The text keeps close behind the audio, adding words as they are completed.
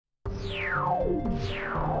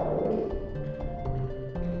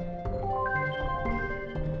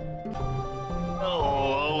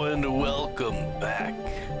Hello and welcome back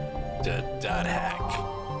to .hack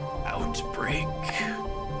Outbreak.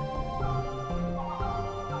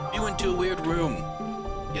 We went to a weird room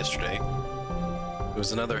yesterday. It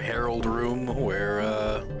was another Herald room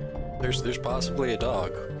where there's possibly a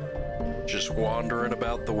dog just wandering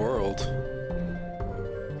about the world,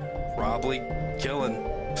 probably killing.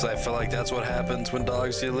 Because I feel like that's what happens when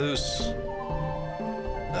dogs get loose.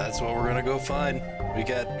 That's what we're gonna go find. We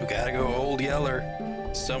gotta go Old Yeller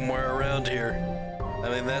somewhere around here. I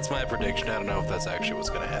mean, that's my prediction. I don't know if that's actually what's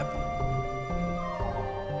gonna happen.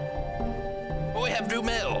 But we have new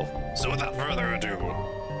mail, so without further ado,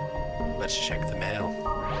 let's check the mail.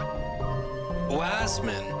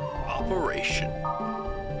 Wiseman Operation.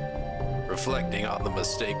 Reflecting on the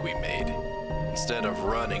mistake we made, instead of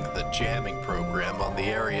running the jamming program on the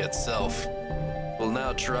area itself, we'll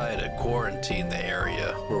now try to quarantine the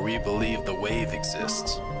area where we believe the wave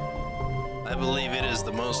exists. I believe it is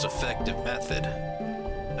the most effective method.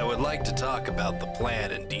 I would like to talk about the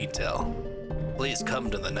plan in detail. Please come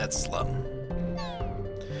to the net slum.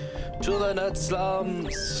 To the net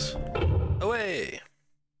slums! Away!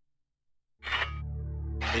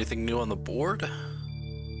 Anything new on the board?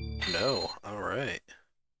 No. Alright.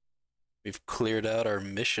 We've cleared out our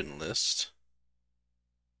mission list.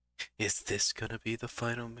 Is this gonna be the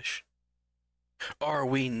final mission? Are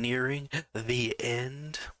we nearing the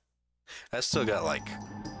end? I still got like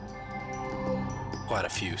quite a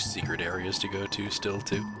few secret areas to go to still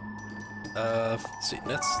too. Let's see,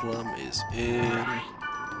 Net Slum is in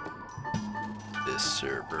this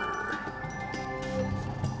server.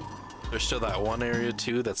 There's still that one area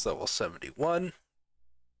too that's level 71.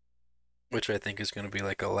 Which I think is going to be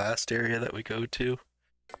like a last area that we go to.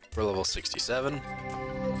 We're level 67.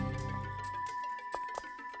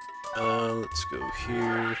 Let's go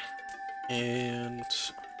here. And...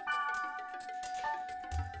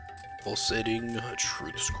 pulsating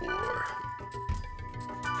truth score.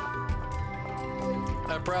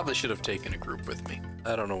 I probably should have taken a group with me.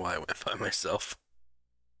 I don't know why I went by myself.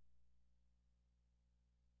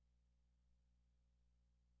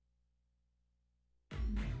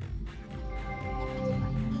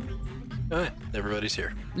 Alright, everybody's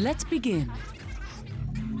here. Let's begin.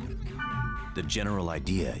 The general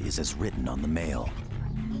idea is as written on the mail.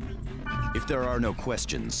 If there are no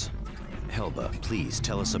questions, Helba, please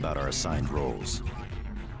tell us about our assigned roles.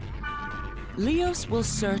 Leos will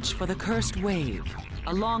search for the cursed wave,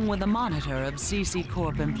 along with a monitor of CC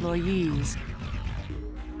Corp employees.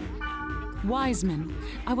 Wiseman,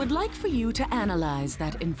 I would like for you to analyze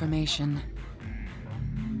that information.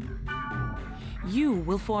 You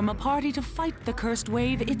will form a party to fight the cursed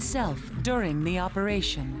wave itself during the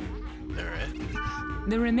operation. All right.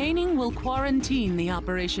 The remaining will quarantine the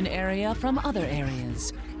operation area from other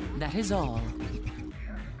areas. That is all.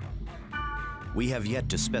 We have yet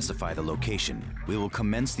to specify the location. We will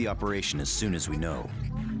commence the operation as soon as we know.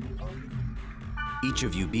 Each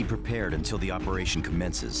of you be prepared until the operation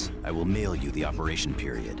commences. I will mail you the operation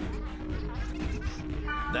period.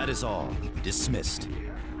 That is all. Dismissed.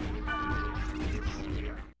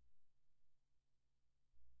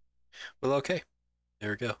 Well, okay.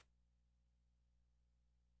 There we go.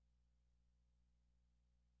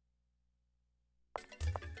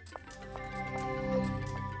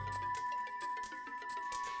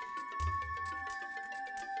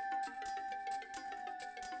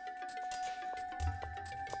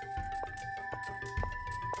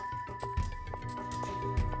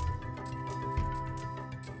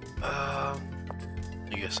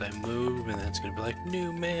 I guess I move and then it's gonna be like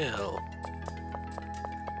new mail.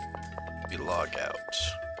 We log out.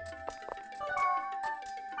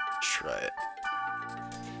 Try it.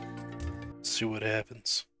 See what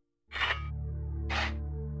happens.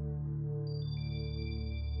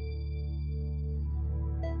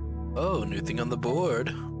 Oh, new thing on the board.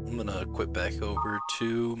 I'm gonna quit back over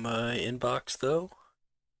to my inbox though.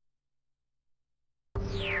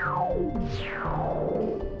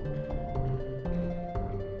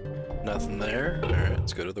 Nothing there. Alright,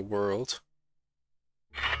 let's go to the world.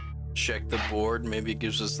 Check the board. Maybe it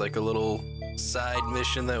gives us like a little side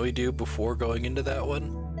mission that we do before going into that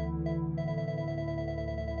one.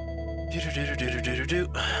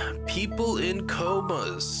 People in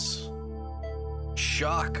comas.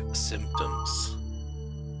 Shock symptoms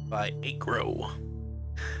by Acro.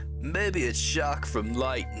 Maybe it's shock from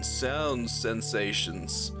light and sound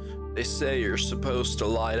sensations. They say you're supposed to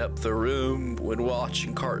light up the room when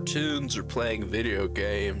watching cartoons or playing video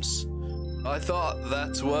games. I thought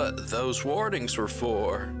that's what those warnings were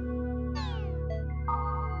for.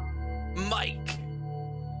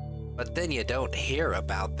 But then you don't hear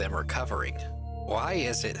about them recovering. Why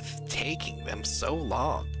is it taking them so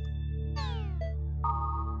long?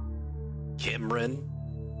 Kimron?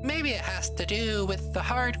 Maybe it has to do with the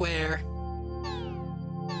hardware.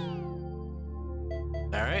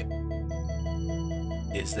 Alright.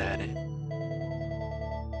 Is that it?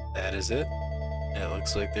 That is it? It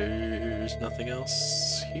looks like there's nothing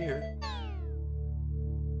else here.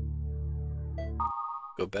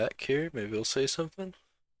 Go back here, maybe it'll say something.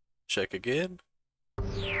 Check again.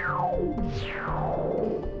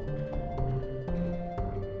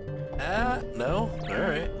 Ah, no?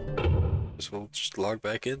 Alright. Guess we'll just log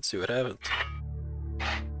back in, see what happens.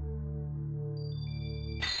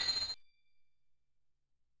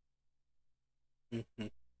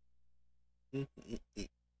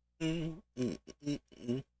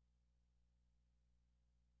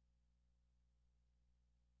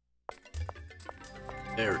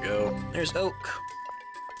 There we go. There's Elk.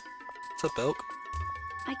 What's up, Elk?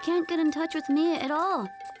 I can't get in touch with Mia at all.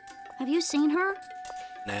 Have you seen her?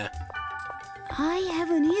 Nah. I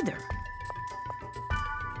haven't either.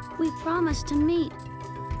 We promised to meet.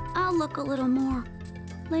 I'll look a little more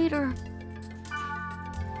later.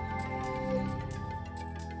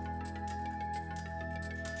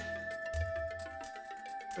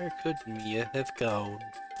 Where could Mia have gone?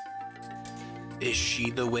 Is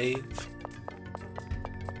she the wave?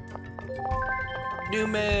 New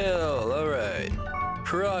mail! Alright.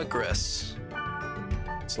 Progress.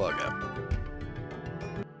 Let's log out.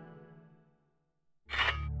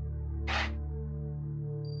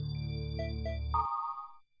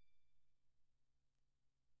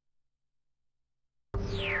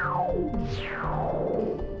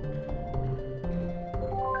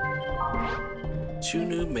 Two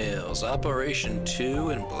new mails, Operation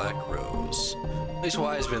 2 and Black Rose. At least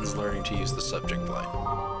Wiseman's learning to use the subject line.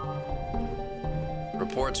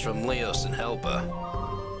 Reports from Leos and Helba.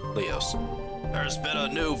 Leos. There's been a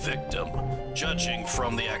new victim. Judging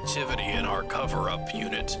from the activity in our cover-up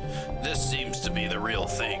unit, this seems to be the real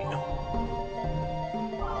thing.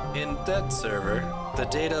 In that server, the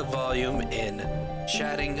data volume in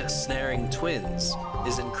chatting Snaring twins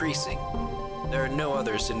is increasing. There are no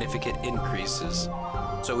other significant increases,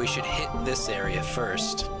 so we should hit this area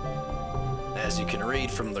first. As you can read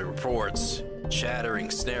from the reports, chattering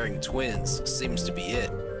Snaring twins seems to be it.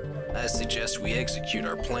 I suggest we execute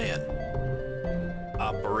our plan.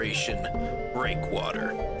 Operation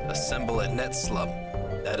Breakwater. Assemble at Net Slum.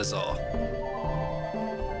 That is all.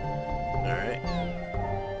 Alright.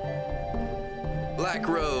 Black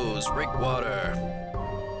Rose, Breakwater.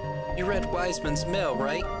 You read Wiseman's mail,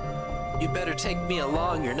 right? You better take me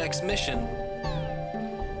along your next mission.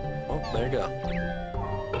 Oh, there you go.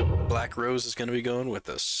 Black Rose is gonna be going with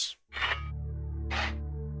us.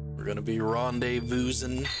 We're gonna be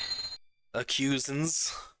rendezvousing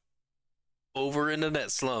accusins over in the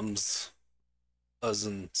net slums.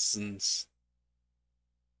 Oozins.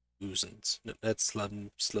 Net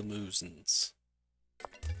slumoozins.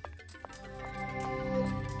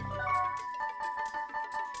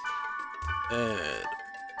 And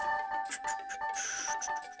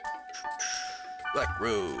Black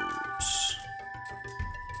Rose.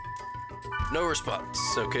 No response.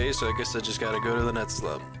 Okay, so I guess I just gotta go to the net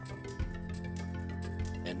slum.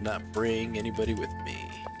 And not bring anybody with me.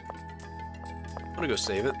 I'm gonna go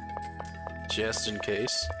save it. Just in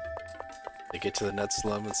case. They get to the net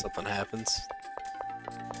slum and something happens.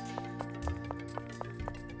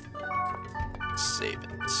 Save it.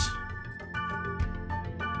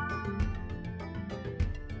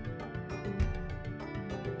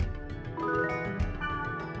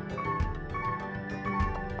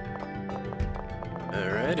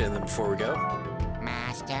 Alright, and then before we go.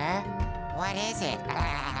 Master, what is it?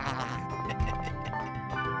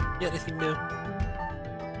 You got anything new?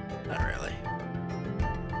 Not really.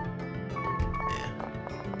 Yeah.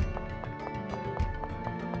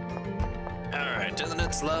 Alright, to the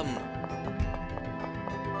net slum.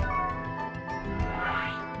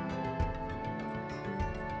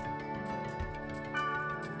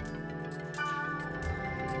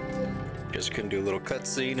 Guess we can do a little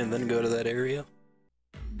cutscene and then go to that area.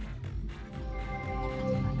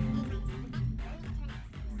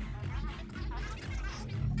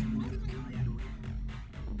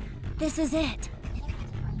 This is it.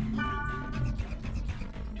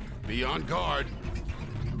 Be on guard.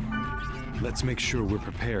 Let's make sure we're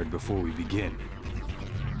prepared before we begin.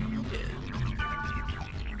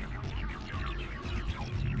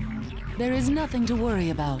 There is nothing to worry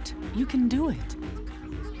about. You can do it.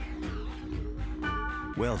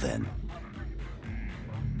 Well then.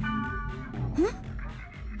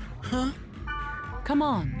 Come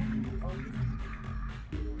on.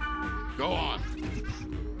 Go on.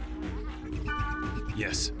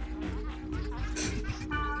 Yes.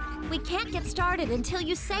 We can't get started until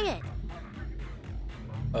you say it.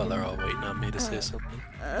 Oh, they're all waiting on me to say something.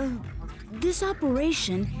 This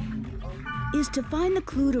operation is to find the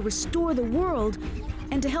clue to restore the world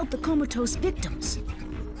and to help the comatose victims.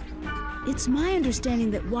 It's my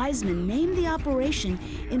understanding that Wiseman named the operation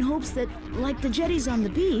in hopes that, like the jetties on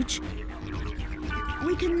the beach,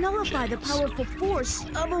 we can nullify the powerful force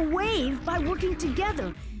of a wave by working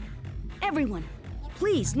together. Everyone,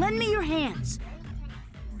 please lend me your hands.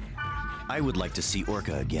 I would like to see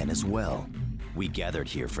Orca again as well. We gathered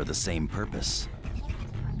here for the same purpose.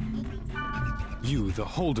 You, the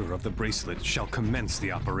holder of the bracelet, shall commence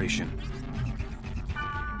the operation.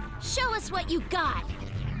 Show us what you got.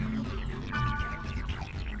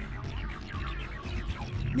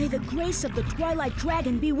 May the grace of the Twilight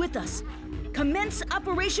Dragon be with us. Commence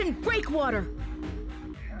Operation Breakwater.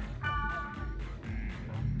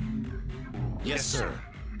 Yes, sir.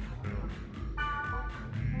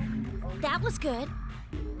 That was good.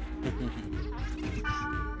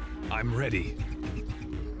 I'm ready.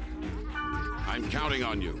 I'm counting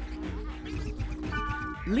on you.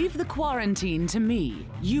 Leave the quarantine to me.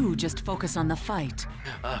 You just focus on the fight.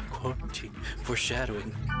 Ah, quarantine.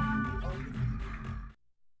 Foreshadowing.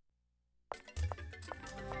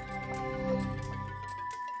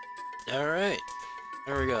 Alright.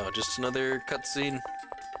 There we go. Just another cutscene.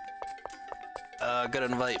 Gotta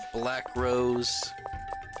invite Black Rose.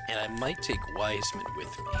 And I might take Wiseman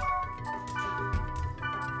with me.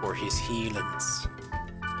 For his healings.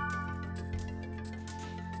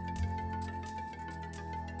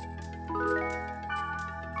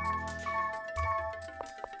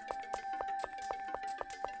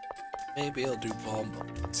 Maybe I'll do Bomb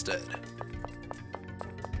instead.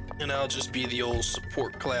 And I'll just be the old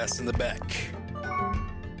support class in the back.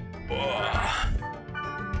 Ugh.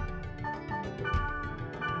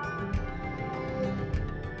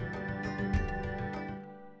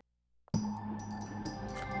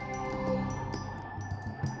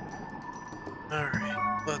 Alright,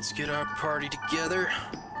 let's get our party together.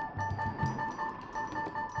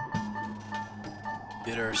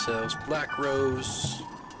 Get ourselves Black Rose.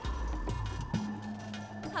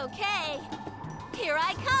 Okay, here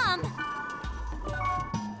I come.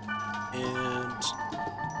 And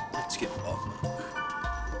let's get Bomb.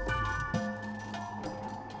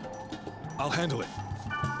 I'll handle it.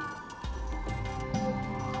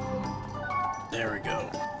 There we go.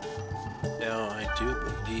 Now I do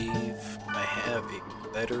believe I have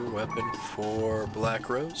a better weapon for Black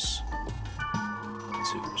Rose.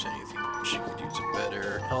 Let's see if there's anything she could use. A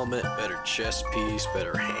better helmet, better chest piece,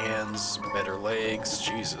 better hands, better legs.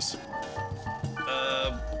 Jesus.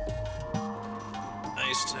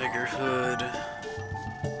 Ice Tiger Hood,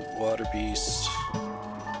 Water Beast,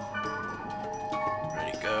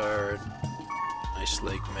 Ready Guard, Ice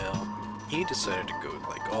Lake Mail. He decided to go with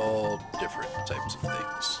like all different types of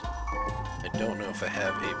things. I don't know if I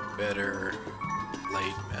have a better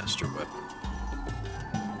Blade Master weapon.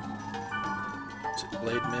 Is it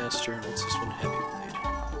Blade Master? What's this one? Heavy Blade.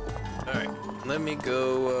 Alright, let me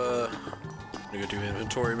go, I'm gonna go do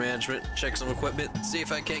inventory management, check some equipment, see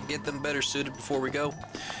if I can't get them better suited before we go.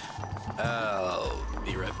 I'll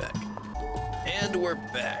be right back. And we're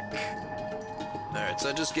back. Alright, so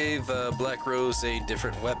I just gave Black Rose a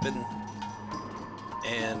different weapon.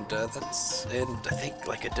 And and I think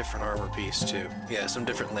like a different armor piece too. Yeah, some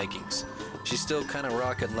different leggings. She's still kind of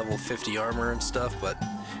rocking level 50 armor and stuff, but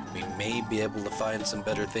we may be able to find some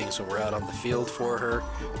better things when we're out on the field for her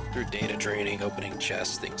through data draining, opening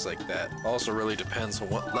chests, things like that. Also really depends on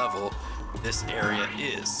what level this area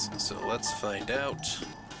is. So let's find out.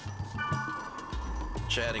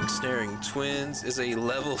 Chatting Snaring Twins is a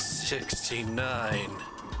level 69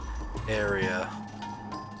 area.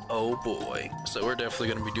 Oh boy. So we're definitely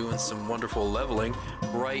going to be doing some wonderful leveling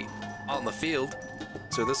right on the field.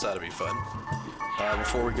 So this ought to be fun.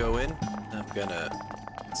 Before we go in, I'm going to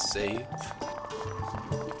save.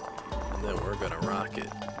 And then we're going to rock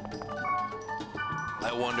it.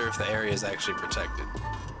 I wonder if the area is actually protected.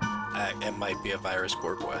 It might be a Virus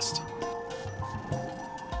Core quest.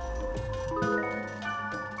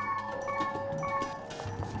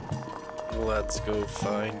 Let's go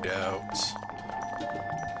find out.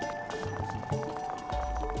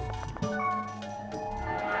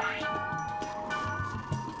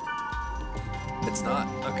 It's not?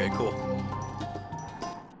 Okay, cool.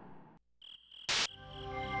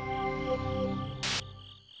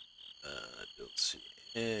 Don't see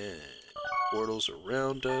any portals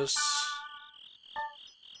around us.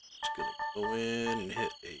 Just gonna go in and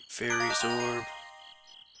hit a fairy's orb.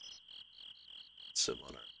 Some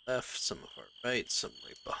on our left, some of our right, some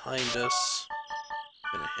right behind us.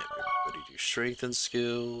 Gonna have everybody do strength and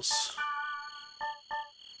skills.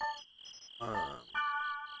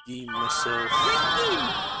 Redeem myself.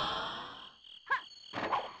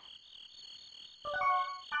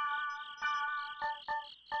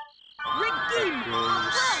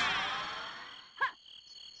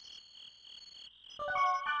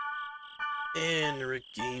 And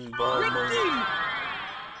regain ball mode.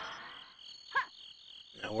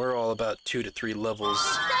 Now we're all about 2 to 3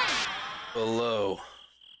 levels below.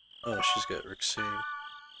 Oh, she's got Rixane.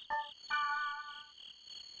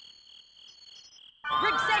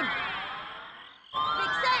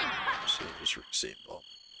 So just Rixane ball.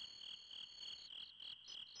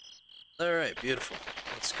 Alright, beautiful.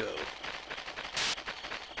 Let's go.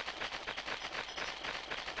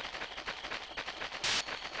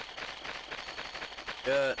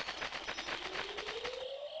 Got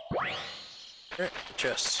alright, the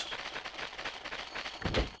chest.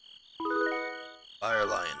 Fire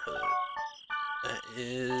Lion Hood. That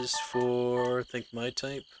is for, I think, my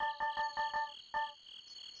type.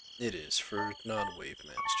 It is for non-wave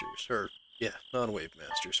masters. Or, yeah, non-wave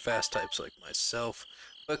masters. Fast types like myself.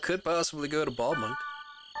 But could possibly go to Ball Monk.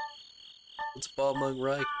 What's Ball Monk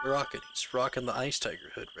rocking? He's rocking the Ice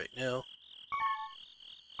Tiger hood right now.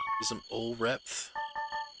 He's some all repth.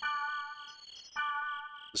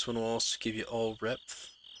 This one will also give you all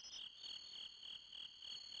repth.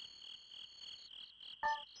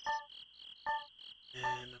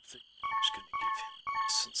 And I'm thinking I'm just gonna give him,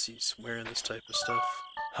 since he's wearing this type of stuff.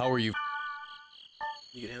 How are you?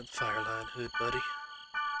 You can have the Fireline hood, buddy.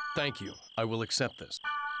 Thank you. I will accept this.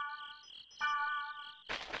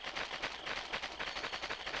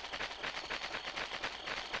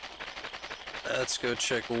 Let's go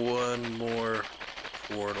check one more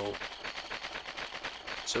portal.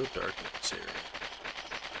 So dark in this area.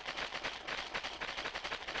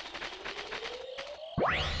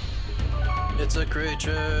 It's a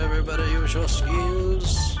creature, everybody use your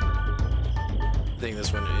skills. I think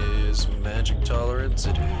this one is magic tolerance.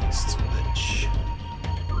 It is Lich.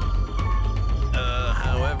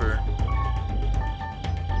 However,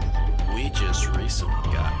 we just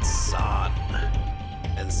recently got San.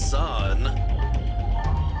 And San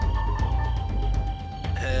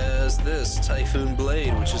has this Typhoon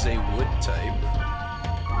Blade, which is a wood type.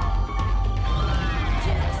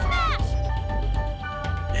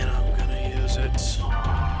 And I'm gonna use it.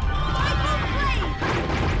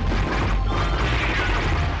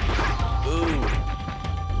 Ooh.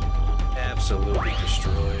 Absolutely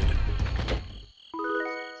destroyed.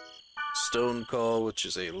 Stone Call, which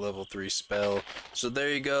is a level 3 spell. So there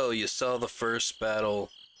you go, you saw the first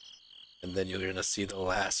battle. And then you're gonna see the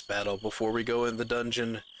last battle before we go in the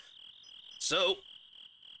dungeon. So,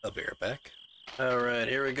 I'll be right back. Alright,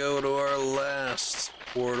 here we go to our last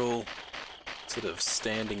portal. Instead of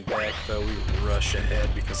standing back, though, we rush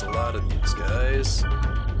ahead because a lot of these guys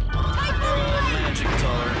are magic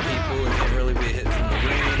tolerant people and can't really be hit from the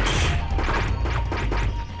range.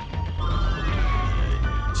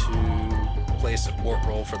 To play support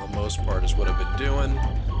role for the most part is what I've been doing.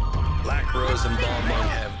 Black Rose and Ball Monk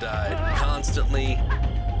have died constantly,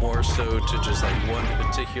 more so to just like one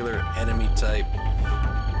particular enemy type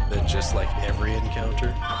than just like every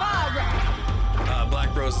encounter.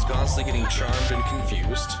 Black Rose is constantly getting charmed and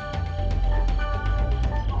confused,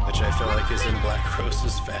 which I feel like is in Black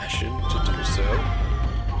Rose's fashion to do so.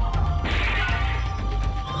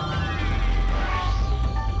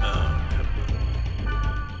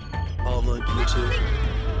 Ball Monk, you too.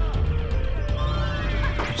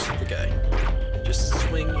 Just hit the guy. Just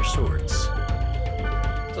swing your swords.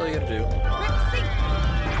 That's all you gotta do.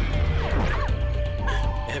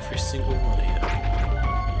 Every single one of you.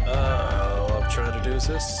 All I'm trying to do is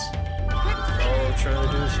this. All I'm trying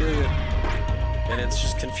to do is heal you. And it's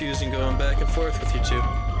just confusing going back and forth with you two.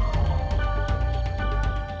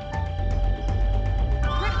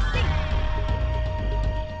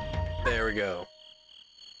 There we go.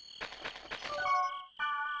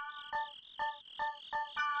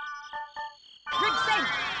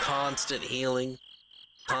 Constant healing,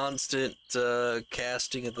 constant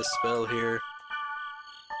casting of the spell here.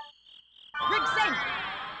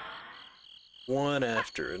 One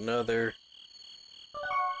after another.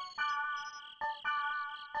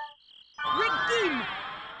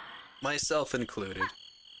 Myself included.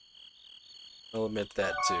 I'll admit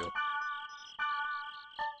that too.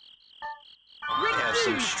 I have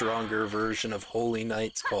some stronger version of Holy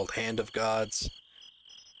Knights called Hand of Gods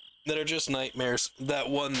that are just nightmares. That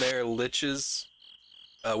one there, Liches,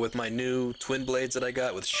 with my new twin blades that I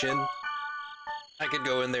got with Shin. I could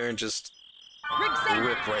go in there and just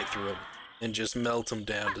rip right through them and just melt them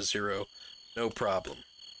down to 0. No problem.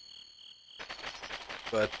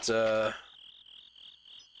 But they're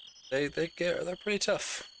pretty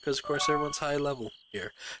tough because of course everyone's high level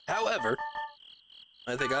here. However,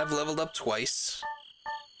 I think I've leveled up twice.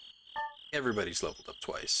 Everybody's leveled up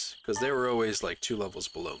twice because they were always like 2 levels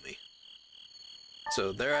below me.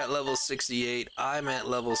 So they're at level 68. I'm at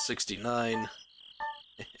level 69.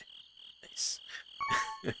 Nice.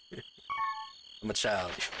 I'm a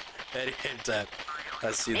child. Anytime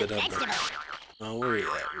I see the number. Oh, where are you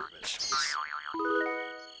at, your vegetables?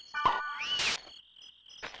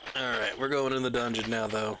 Alright, we're going in the dungeon now,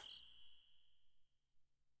 though.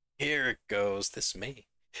 Here it goes. This may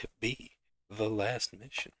be the last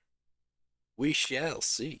mission. We shall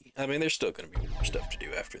see. I mean, there's still going to be more stuff to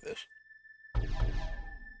do after this.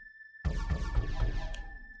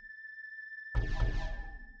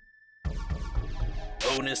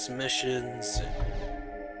 Bonus missions.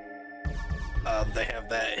 They have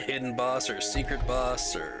that hidden boss or secret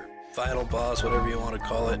boss or final boss, whatever you want to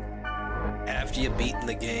call it, after you've beaten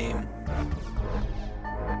the game.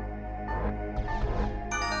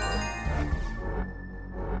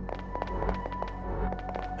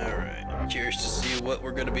 Alright, I'm curious to see what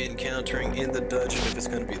we're going to be encountering in the dungeon, if it's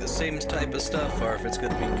going to be the same type of stuff or if it's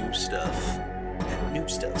going to be new stuff. New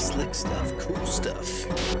stuff, slick stuff, cool stuff.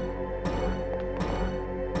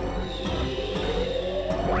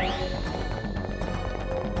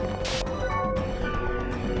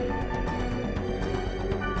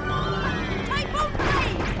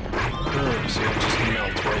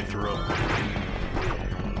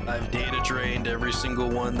 I've data drained every single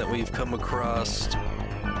one that we've come across.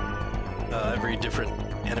 Every different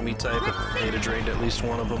enemy type, I've data drained at least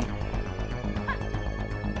one of them.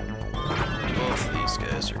 Both of these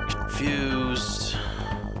guys are confused.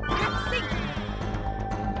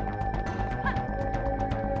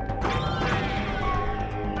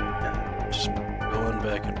 Just going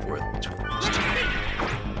back and forth between these two.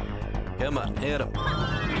 Come on, hit him.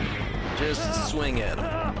 Just swing at him.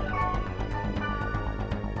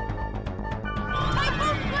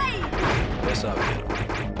 Guess I'll get him.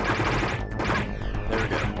 There we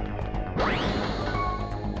go.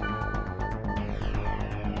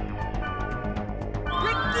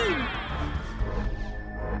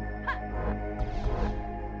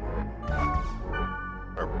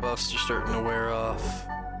 Our buffs are starting to wear off.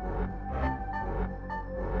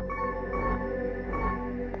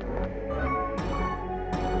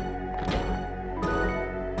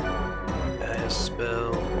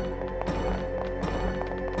 Spell.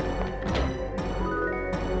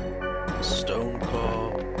 Stone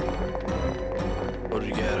Call. What do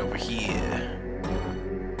you got over here?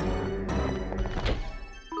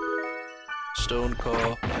 Stone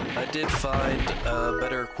Call. I did find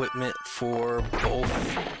better equipment for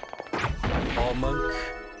both All Monk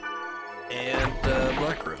and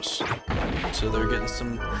Black Rose. So they're getting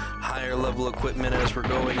some higher level equipment as we're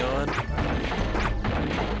going on.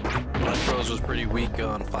 Black Rose was pretty weak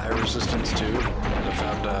on fire resistance too. I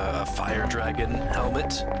found a Fire Dragon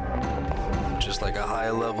helmet, which is like a high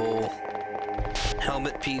level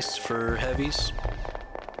helmet piece for heavies.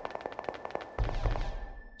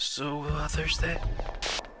 So there's that.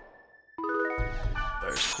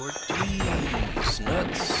 There's Cortez.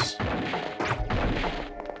 Nuts.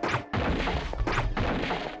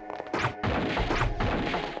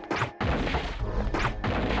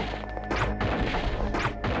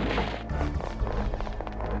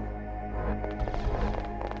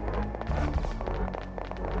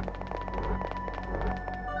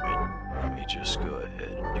 Just go ahead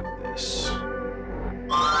and do this.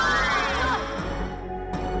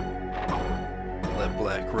 Let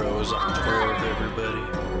Black Rose on tour of everybody.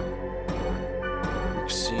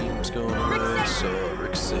 Rixeem's going away, so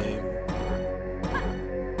Rixeem.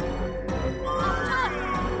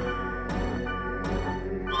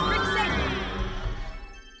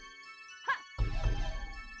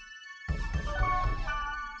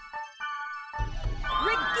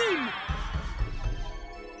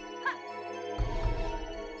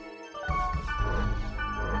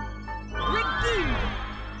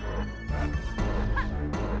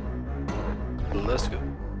 Let's go.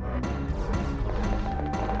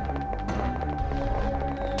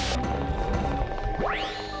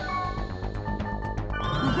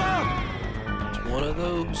 It's one of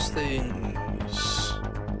those things.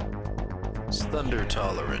 It's thunder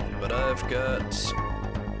tolerant, but I've got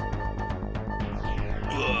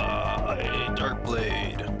a Dark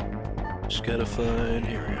Blade. Just gotta find,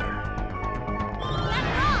 here we are.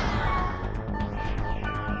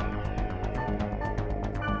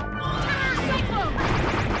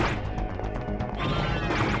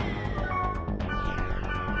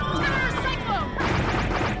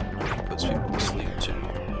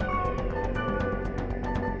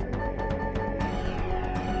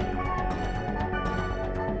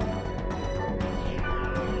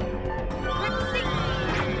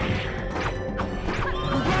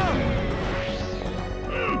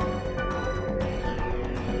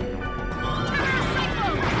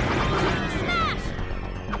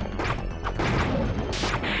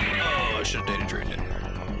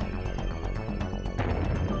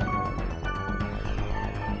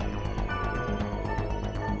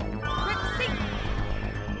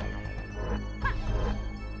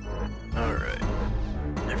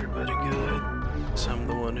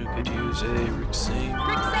 Could use a Rixing.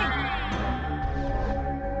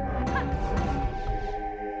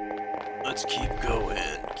 Let's keep going.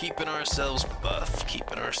 Keeping ourselves buff,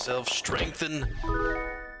 keeping ourselves strengthened.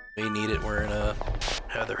 We need it. We're in a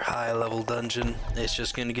rather high level dungeon. It's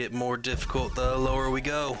just gonna get more difficult the lower we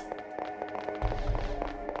go.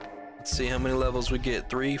 Let's see how many levels we get.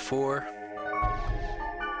 3, 4.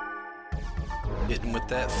 Hitting with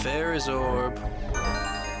that Ferris orb.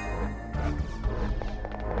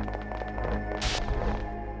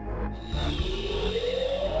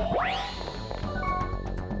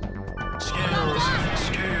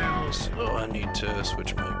 Scales. Oh, I need to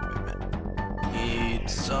switch my equipment. Need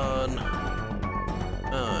sun.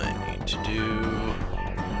 I need to do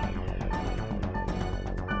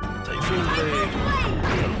Typhoon Blade.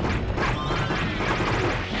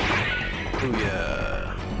 Oh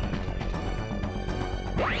yeah.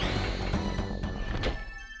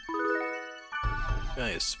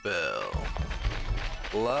 Nice spell.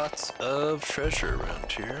 Lots of treasure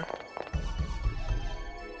around here.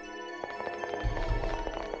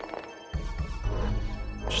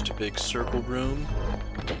 Just a big circle room.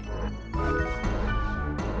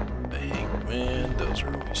 The Hangman, those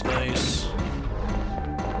are always nice.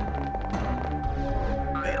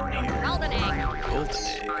 Golden egg. Golden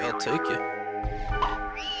egg, I'll take you.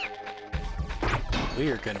 We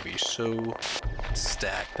are gonna be so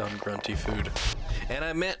stacked on grunty food. And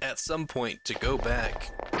I meant at some point to go back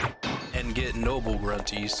and get noble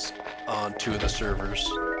grunties on 2 of the servers.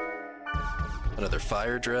 Another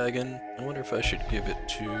fire dragon. I wonder if I should give it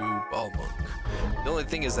to Ball Monk. The only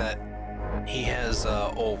thing is that he has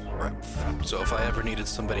all breadth. So if I ever needed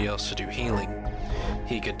somebody else to do healing,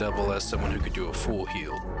 he could double as someone who could do a full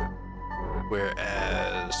heal.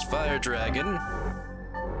 Whereas fire dragon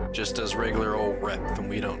just does regular old rep, and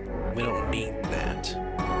we don't need that.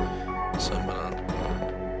 So I'm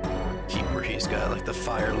gonna keep where he's got like the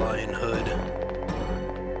fire lion hood.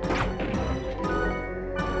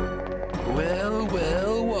 Well,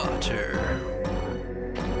 well, water.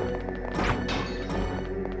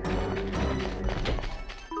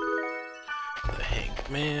 The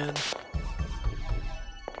Hangman.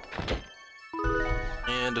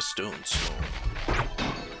 And a stone soul.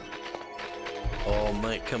 All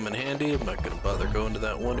might come in handy. I'm not gonna bother going to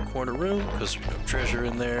that one corner room because there's no treasure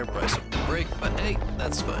in there. Probably something to break, but hey,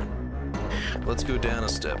 that's fine. Let's go down a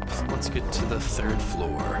step. Let's get to the 3rd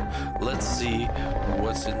floor. Let's see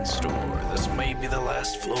what's in store. This may be the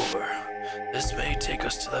last floor. This may take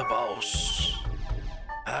us to the boss.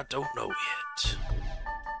 I don't know yet.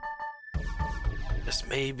 This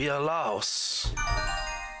may be a loss.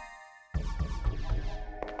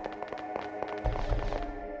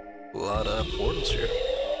 A lot of portals here.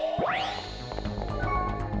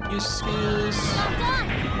 Use skills.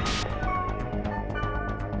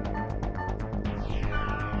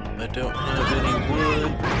 I don't have any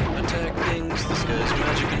wood. Attack things. This guy's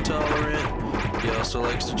magic intolerant. He also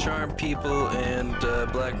likes to charm people, and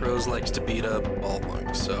Black Rose likes to beat up Ball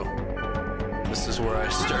Monk. So this is where I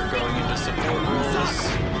start going into support roles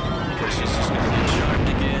because she's just gonna get charmed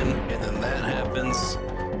again, and then that happens.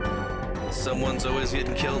 Someone's always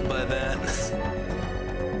getting killed by that.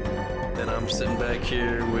 Then I'm sitting back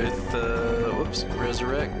here with, whoops,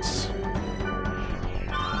 resurrects.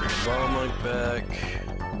 Ball Monk back.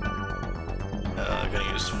 I'm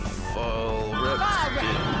gonna use fall rep to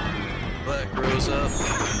get Black Rose up.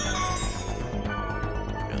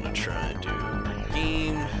 Gonna try and do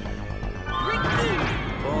Redeem.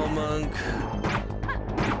 Ball Monk.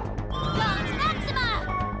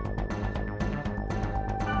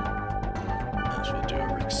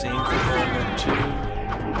 Same for Ballmonk too.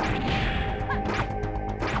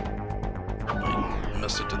 I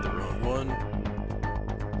must have did the wrong one.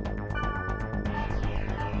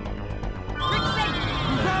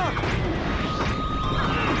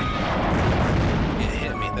 It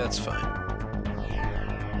hit me, that's fine.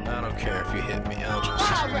 I don't care if you hit me, I'll just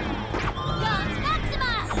right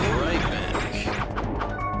back.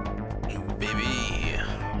 Baby.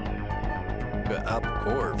 Got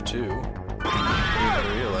Opcorv too. I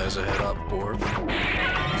didn't realize I had Opcorv.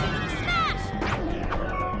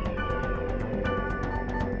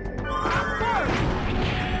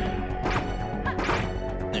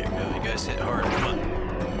 There you go, you guys hit hard. Come on.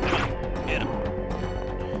 Come on. Hit him.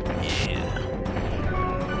 Yeah.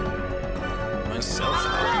 Myself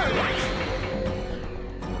Opcorv.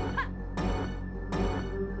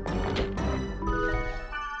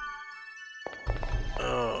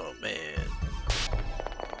 Oh, man.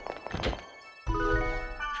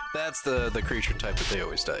 That's the creature type that they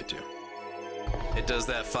always die to. It does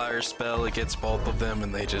that fire spell, it gets both of them,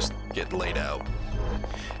 and they just get laid out.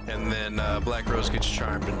 And then Black Rose gets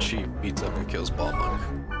charmed and she beats up and kills Ball Monk.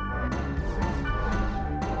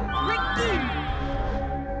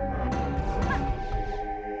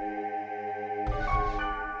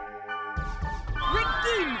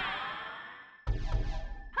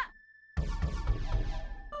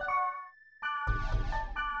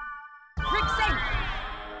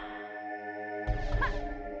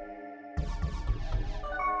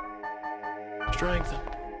 Strength.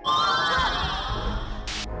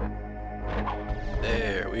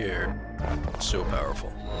 There, we are so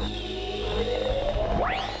powerful.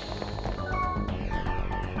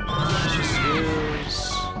 Just skills.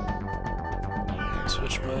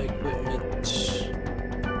 Switch my equipment.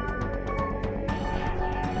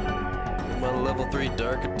 My level 3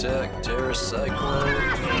 Dark Attack, Terror Cyclone. Let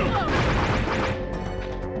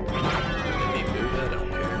me move, I don't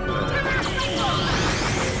care. Go ahead.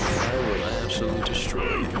 I will absolutely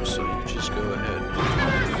destroy you, so you just go ahead.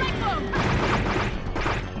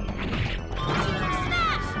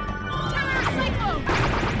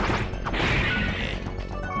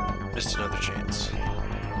 Missed another chance.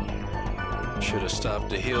 Should have stopped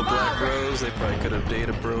to heal Black Rose. They probably could have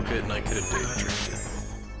data broke it, and I could have data tricked it.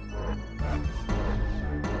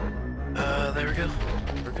 There we go.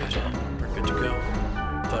 We're good. We're good to go.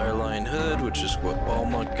 Fireline Hood, which is what Ball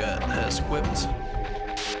Monk has equipped.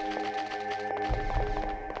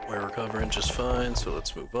 We're recovering just fine, so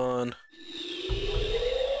let's move on.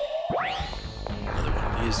 Another one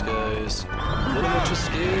of these guys. A little bunch of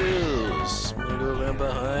skills. I'm gonna go around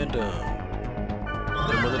behind them.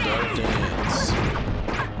 Hit him with a Dark Dance.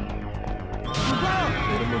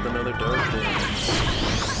 Hit him with another Dark Dance.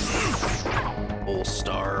 Old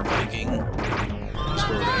Star Viking. Let's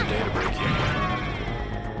go with our data break here.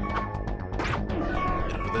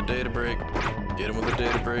 Get him with a data break. Get him with a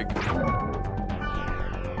data break.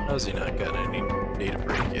 How's he not got any data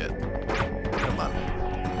break yet? Come on.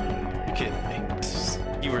 You're kidding me.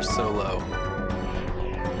 You were so low.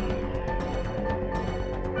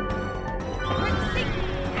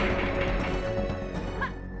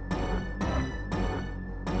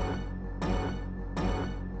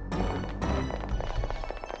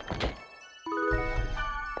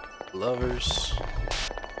 Lovers.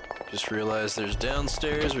 Just realized there's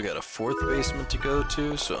downstairs. We got a 4th basement to go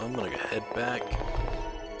to, so I'm gonna head back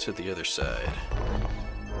to the other side.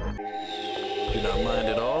 Do not mind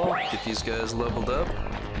at all. Get these guys leveled up.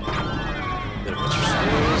 Get a bunch of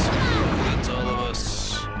skills. That's all of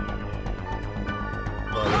us.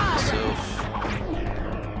 All of myself.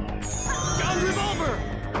 Gun revolver!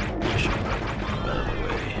 I should probably move out of the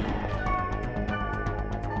way.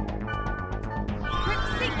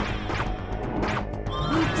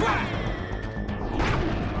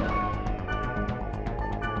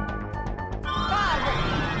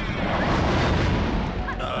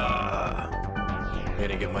 I'm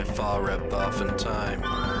gonna get my fall rep off in time.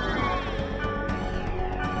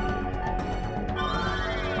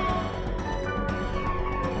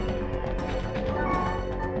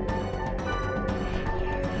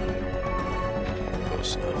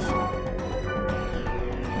 Close enough.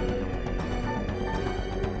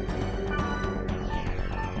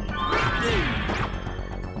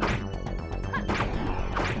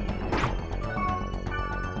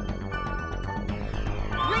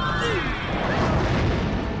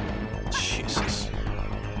 Jesus.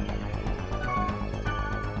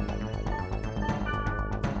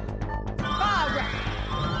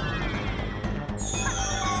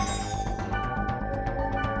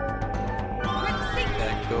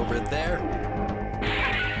 Back over there.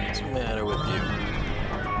 What's the matter with you?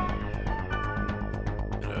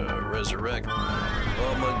 Gonna resurrect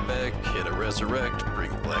Ball Monk back, hit a resurrect,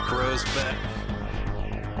 bring Black Rose back.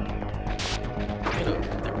 You know,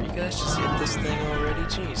 did you guys just hit this thing already?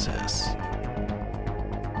 Jesus.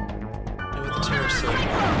 And with the terror cycle.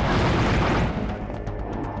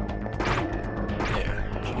 There,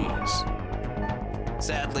 jeez.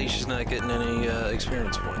 Sadly, she's not getting any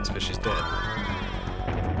experience points because she's dead.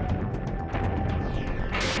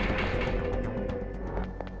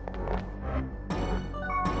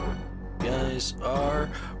 You guys are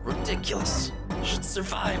ridiculous. Should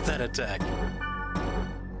survive that attack.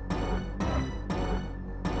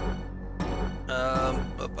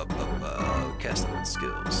 Casting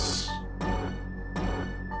skills.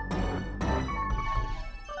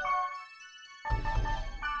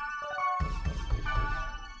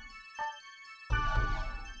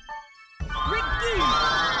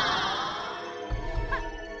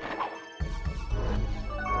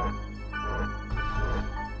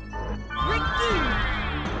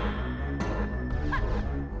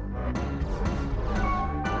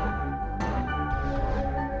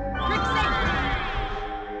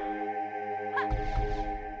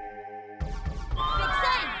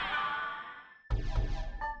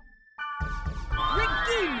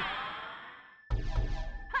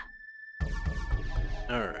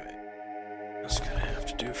 Alright. That's gonna have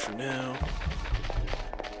to do for now.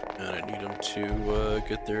 And I need them to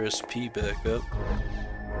get their SP back up.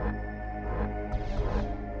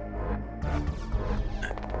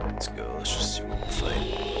 Let's go, let's just see what we'll fight.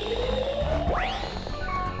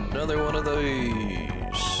 Another one of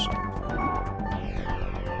these.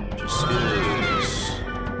 Just is.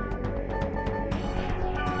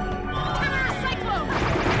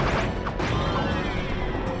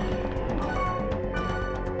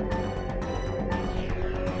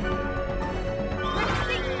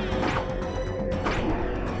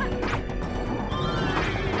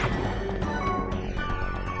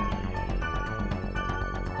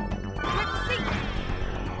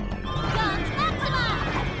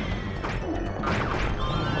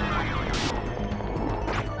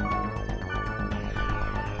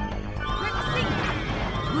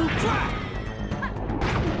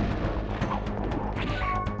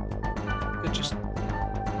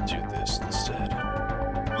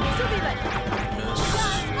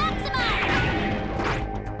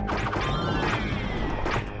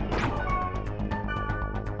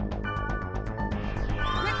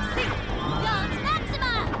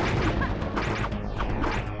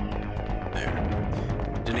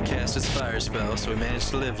 Its fire spell, so we managed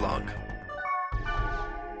to live long.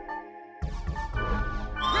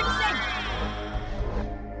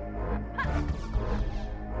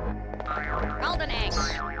 Golden egg.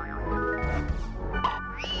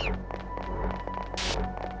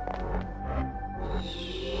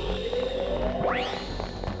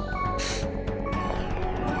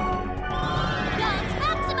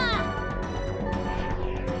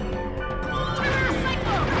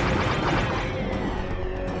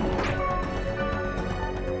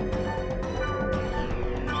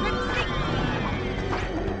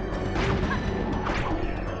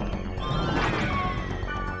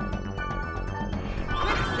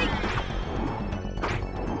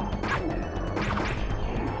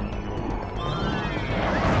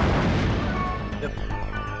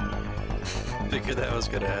 Figured that was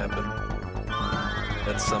gonna happen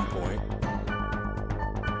at some point.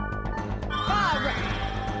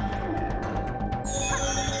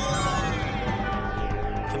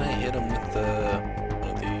 Can I hit him with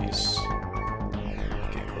one of these?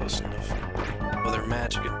 Get close enough. Well, they're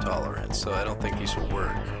magic intolerant, so I don't think these will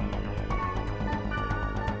work.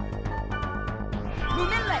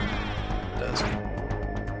 Doesn't.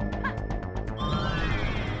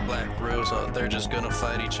 Black Rose on. They're just gonna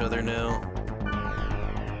fight each other now.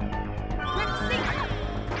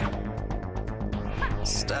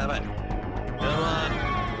 Stop it. Come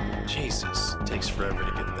on. Jesus. It takes forever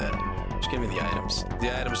to get that. Just give me the items.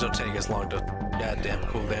 The items don't take as long to goddamn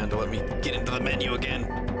cool down to let me get into the menu again.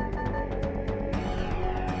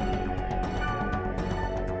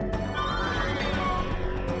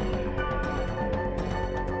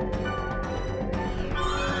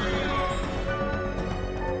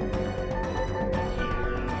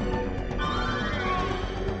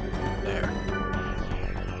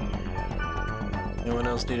 Anyone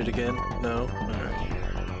else need it again? No? Alright.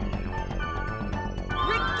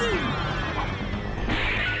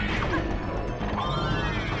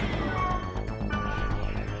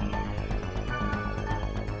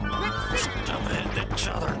 Stop hitting each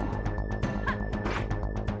other.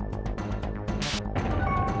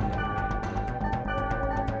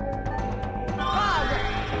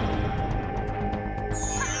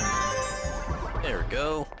 There we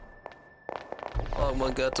go.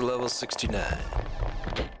 Logmon got to level 69.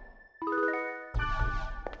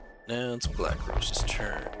 Now it's Black Rose's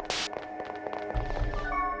turn. Just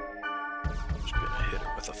gonna hit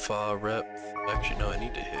her with a far rep. Actually, no, I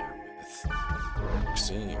need to hit her with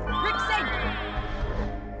Maxine.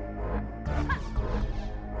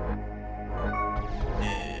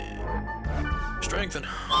 And strengthen.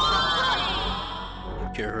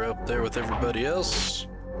 Get her up there with everybody else.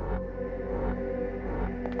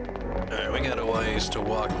 Alright, we got a ways to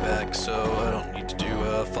walk back, so I don't need to do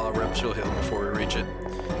far rep. She'll heal before we reach it.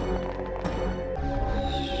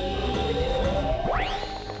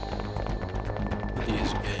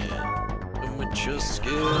 These again. The mature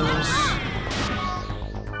skills.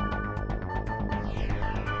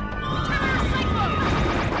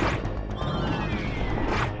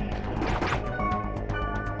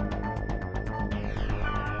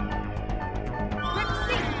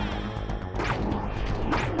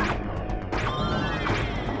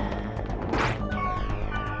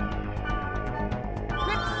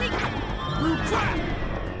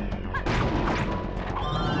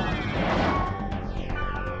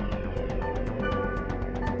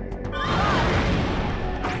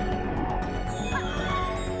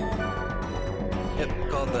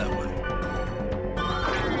 followed that way.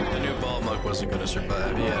 The new ball mug wasn't gonna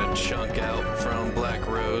survive. He had a chunk out from Black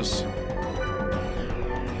Rose.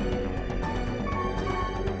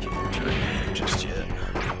 Can't try him just yet.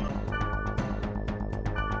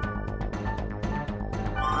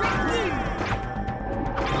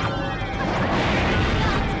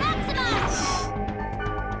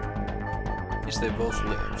 At least they both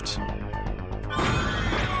lived.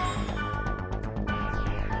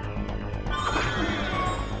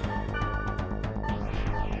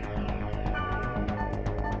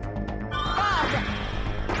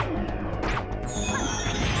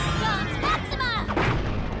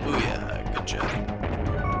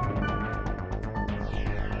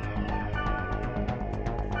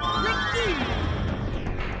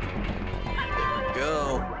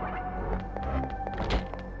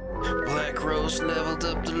 Leveled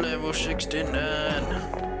up to level 69.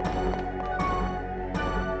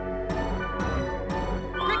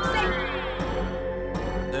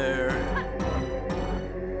 There.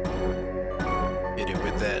 Hit it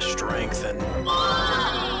with that strength and... No,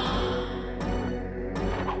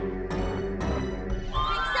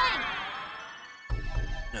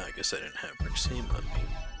 I guess I didn't have Rixame on me.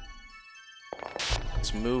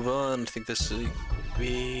 Let's move on. I think this is...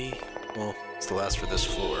 Well, it's the last for this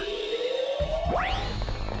floor.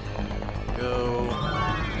 Go.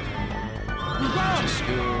 Just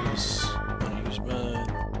goes. Wanna use mine.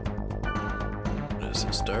 What is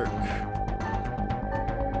this? Dark.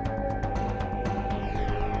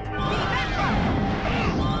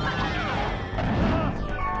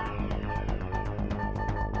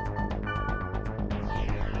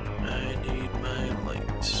 I need my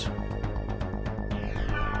lights.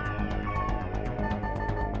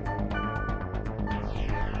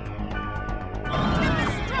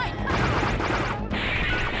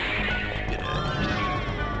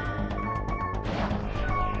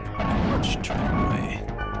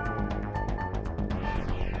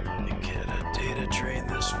 Train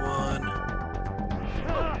this one.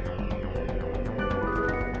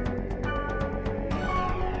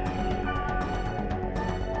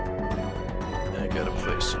 I gotta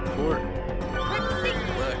play support.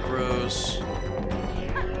 Black Rose.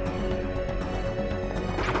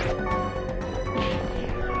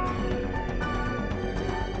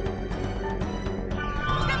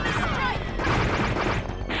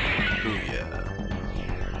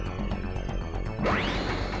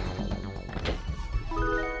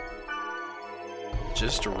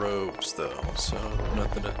 Just robes, though, so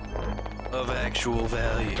nothing of actual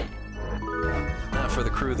value. Not for the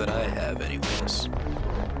crew that I have, anyways.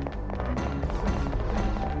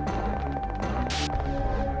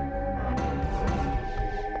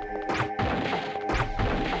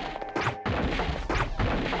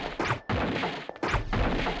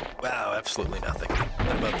 Wow, absolutely nothing.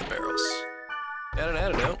 What about the barrels? Got an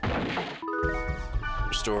antidote.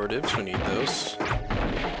 Restoratives, we need those.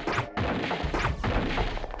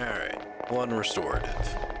 Alright, one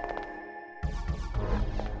restorative.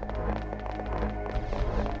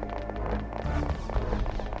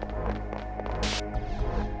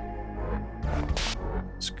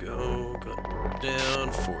 Let's go down,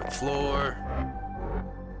 4th floor.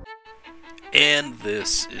 And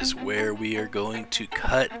this is where we are going to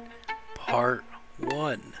cut part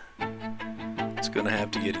 1. It's gonna have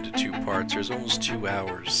to get into 2 parts. There's almost 2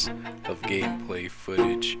 hours of gameplay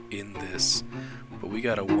footage in this. But we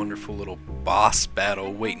got a wonderful little boss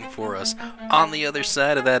battle waiting for us on the other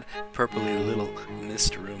side of that purpley little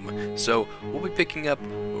mist room. So we'll be picking up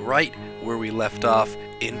right where we left off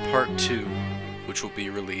in part 2, which will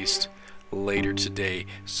be released later today.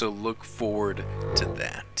 So look forward to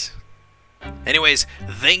that. Anyways,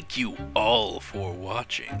 thank you all for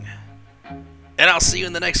watching. And I'll see you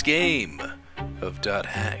in the next game of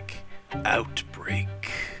 .hack Outbreak.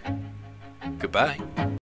 Goodbye.